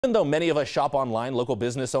Even though many of us shop online, local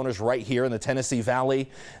business owners right here in the Tennessee Valley,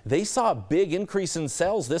 they saw a big increase in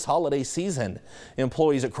sales this holiday season.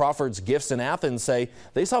 Employees at Crawford's Gifts in Athens say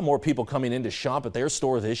they saw more people coming in to shop at their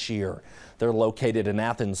store this year. They're located in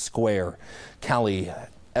Athens Square. Callie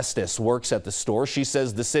Estes works at the store. She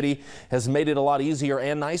says the city has made it a lot easier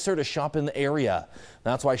and nicer to shop in the area.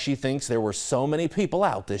 That's why she thinks there were so many people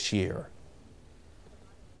out this year.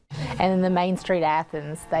 And in the Main Street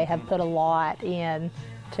Athens, they have put a lot in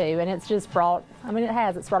too, and it's just brought,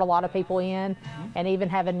 it's brought a lot of people in, and even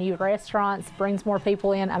having new restaurants brings more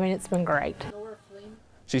people in. It's been great.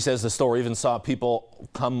 She says the store even saw people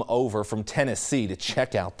come over from Tennessee to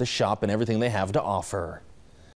check out the shop and everything they have to offer.